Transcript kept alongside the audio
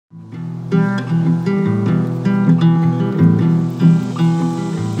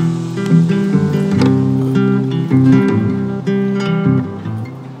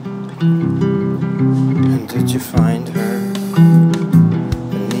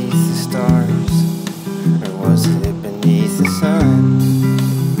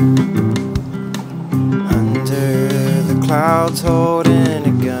child's holding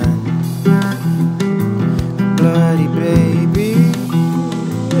a gun, a bloody baby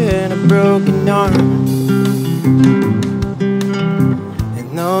and a broken arm,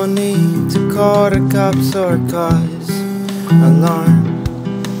 and no need to call the cops or cause alarm.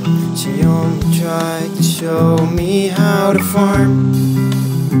 She only tried to show me how to farm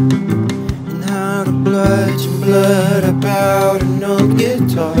and how to bludgeon blood about an old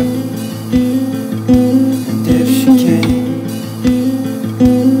guitar. And if she came,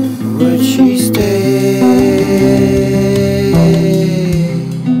 would she stay,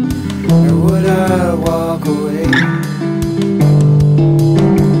 or would I walk away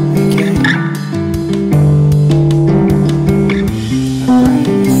again? I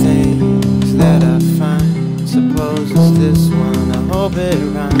bring things that I find, suppose it's this one, I hope it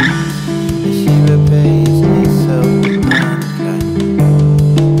rhymes. She repays me so unkind,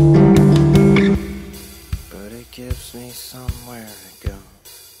 but it gives me somewhere to go.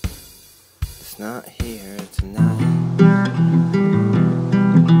 It's not here tonight,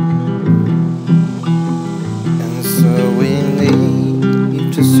 and so we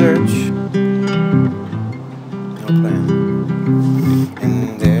leave to search, no plan,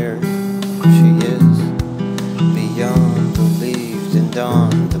 and there she is, beyond the leaves and on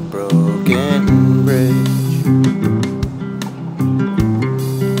the broken bridge.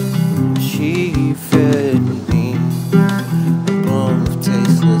 She fed me a bowl of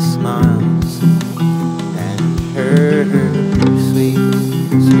tasteless smiles, and her sweet,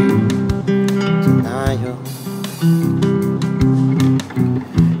 sweet denial.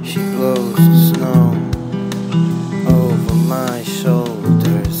 She blows the snow over my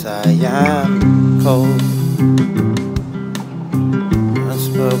shoulders. I am cold.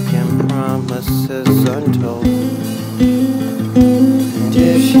 Unspoken promises untold. And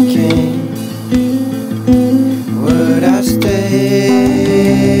if she came, would I stay,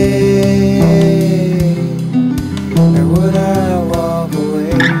 or would I walk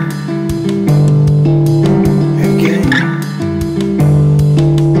away again?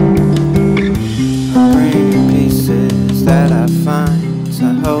 I bring pieces that I find, so I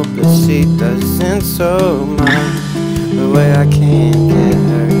hope that she doesn't so mind the way I can't get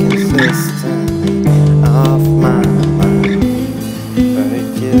her consistently off my mind. But it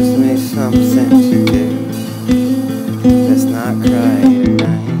gives me something to do, let's not cry at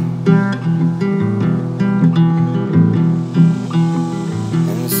night.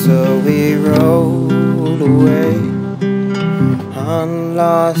 And so we rolled away on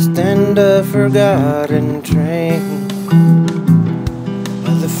lost and a forgotten train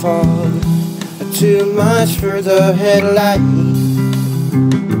of the fog. Too much for the headlight.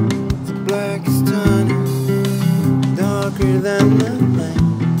 The black is turning darker than the night.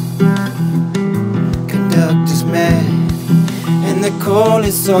 Conductor's mad and the coal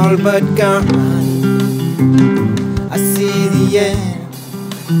is all but gone. I see the end,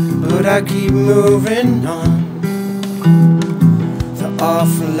 but I keep moving on. The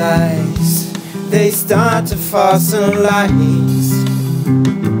awful lies, they start to fossilize.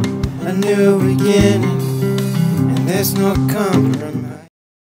 A new beginning, and there's no compromise.